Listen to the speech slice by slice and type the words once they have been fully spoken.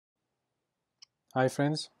Hi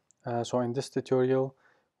friends, so in this tutorial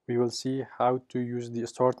we will see how to use the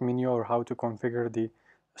start menu or how to configure the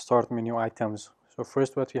start menu items. So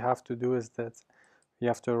first what we have to do is that we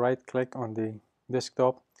have to right click on the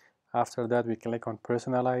desktop. After that we click on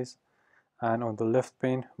personalize, and on the left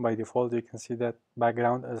pane by default you can see that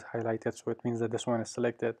background is highlighted, so it means that this one is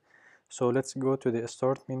selected. So let's go to the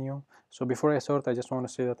start menu. So before I start, I just want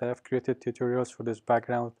to say that I have created tutorials for this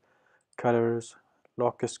background, colors,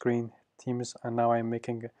 lock screen, themes, and now I'm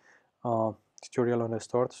making a tutorial on the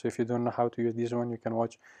start. So if you don't know how to use this one, you can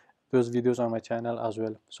watch those videos on my channel as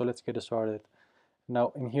well. So let's get started.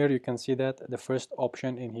 Now in here you can see that the first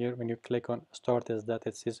option in here when you click on start is that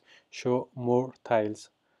it says show more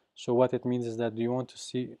tiles. So what it means is that do you want to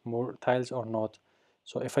see more tiles or not.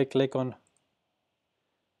 So if I click on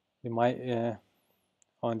the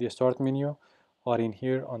on the start menu, or in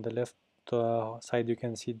here on the left side you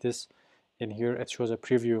can see this. In here it shows a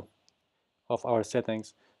preview of our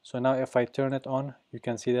settings. So now if I turn it on, you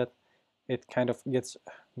can see that it kind of gets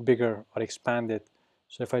bigger or expanded.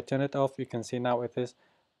 So if I turn it off, you can see now it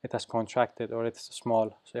has contracted or it's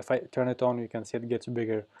small. So if I turn it on, you can see it gets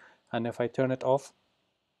bigger, and if I turn it off,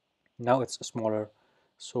 now it's smaller.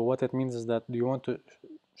 So what it means is that do you want to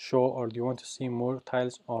show or do you want to see more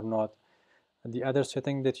tiles or not. The other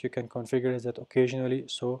setting that you can configure is that occasionally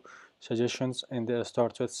show suggestions in the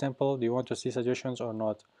start. So it's simple, do you want to see suggestions or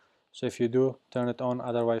not. So if you do, turn it on,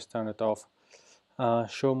 otherwise turn it off.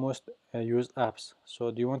 Show most used apps.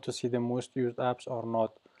 So do you want to see the most used apps or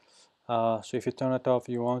not. So if you turn it off,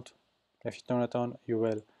 you won't. If you turn it on, you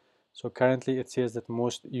will. So currently it says that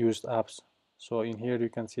most used apps. So in here you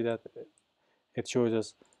can see that it shows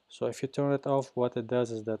us. So if you turn it off, what it does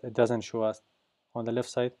is that it doesn't show us. On the left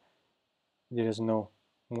side there is no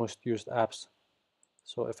most used apps.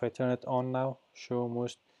 So if I turn it on now, show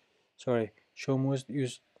most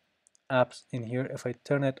used apps in here. If I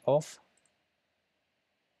turn it off,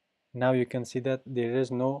 now you can see that there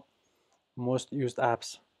is no most used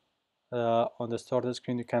apps. On the starter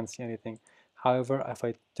screen you can't see anything. However, if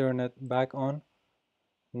I turn it back on,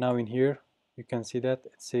 now in here you can see that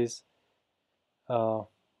it says uh,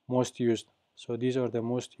 most used. So these are the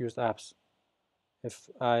most used apps. If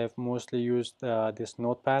I have mostly used this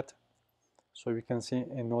notepad, so you can see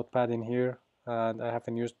a notepad in here, and I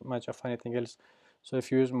haven't used much of anything else. So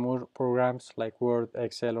if you use more programs like Word,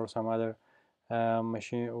 Excel, or some other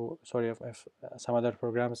if some other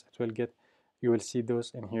programs, you will see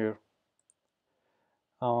those in here.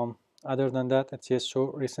 Other than that, it says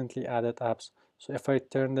show recently added apps. So if I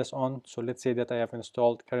turn this on, so let's say that I have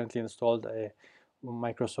currently installed a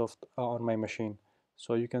Microsoft on my machine.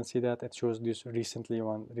 So you can see that it shows this recently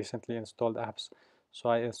installed apps. So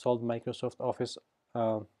I installed Microsoft Office.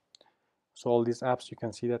 So all these apps, you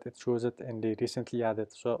can see that it shows it and they recently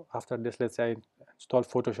added. So after this, let's say I install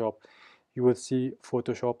Photoshop, you will see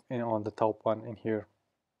Photoshop on the top one in here.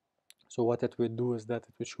 So what it will do is that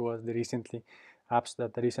it will show us the recent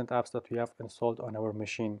apps that we have installed on our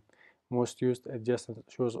machine. Most used, it just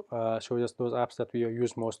shows us those apps that we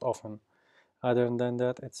use most often. Other than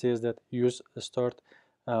that, it says that use start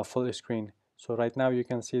full screen. So right now you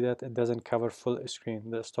can see that it doesn't cover full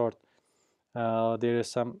screen. The start, there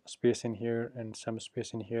is some space in here and some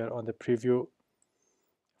space in here on the preview.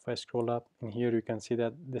 If I scroll up in here, you can see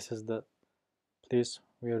that this is the place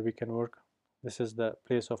where we can work. This is the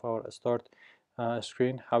place of our start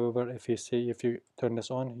screen. However, if you turn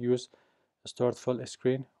this on, use start full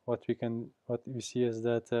screen, what we see is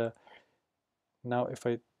that now if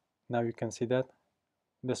I now you can see that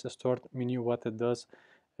this start menu, what it does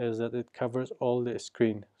is that it covers all the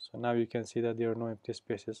screen. So now you can see that there are no empty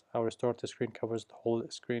spaces. Our start screen covers the whole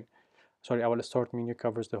screen. Sorry, our start menu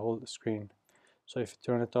covers the whole screen. So if you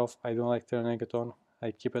turn it off, I don't like turning it on,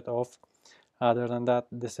 I keep it off. Other than that,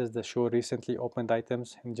 this is the show recently opened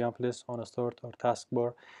items in jump list on a start or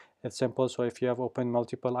taskbar. It's simple. So if you have opened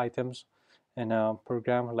multiple items in a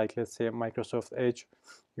program, like let's say Microsoft Edge,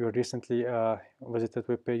 you recently visited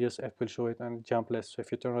web pages, it will show it on jump list. So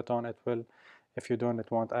if you turn it on, it will. If you don't, it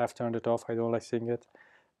won't. I have turned it off. I don't like seeing it.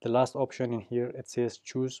 The last option in here, it says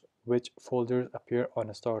choose which folders appear on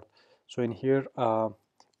a start. So in here,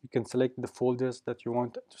 you can select the folders that you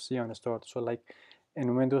want to see on a start. So like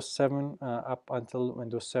in Windows 7, up until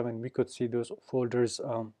Windows 7, we could see those folders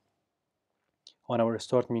on our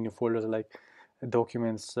start menu, folders like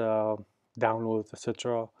documents, downloads,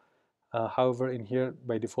 etc. However, in here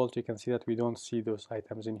by default you can see that we don't see those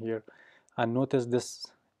items in here. And notice this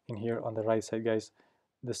in here on the right side, guys,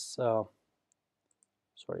 this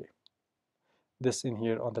sorry this in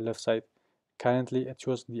here on the left side. Currently it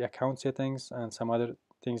shows the account settings and some other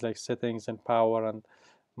things like settings and power and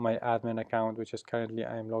my admin account, which is currently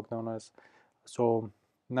I am logged on as. So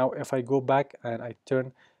now if I go back and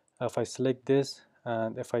if I select this,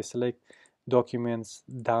 and if I select documents,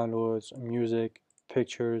 downloads, music,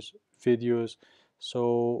 pictures, videos,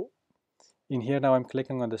 so in here now I'm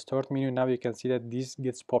clicking on the start menu. Now you can see that this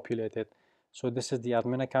gets populated. So this is the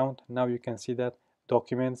admin account. Now you can see that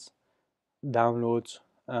documents, downloads,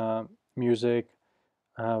 music,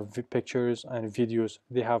 pictures and videos,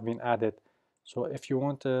 they have been added. So if you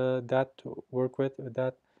want that to work with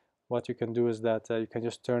that, what you can do is that you can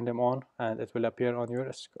just turn them on and it will appear on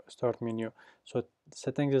your start menu. So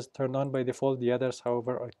settings is turned on by default, the others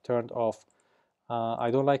however are turned off.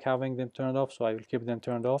 I don't like having them turned off, so I will keep them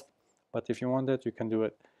turned off, but if you want it you can do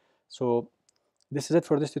it. So this is it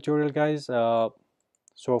for this tutorial, guys.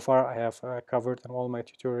 So far I have covered in all my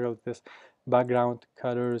tutorials this background,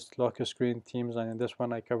 colors, lock screen, themes, and in this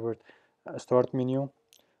one I covered start menu.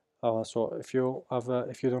 So if you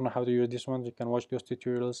don't know how to use this one, you can watch those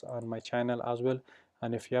tutorials on my channel as well.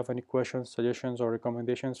 And if you have any questions, suggestions, or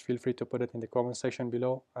recommendations, feel free to put it in the comment section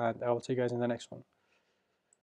below, and I will see you guys in the next one.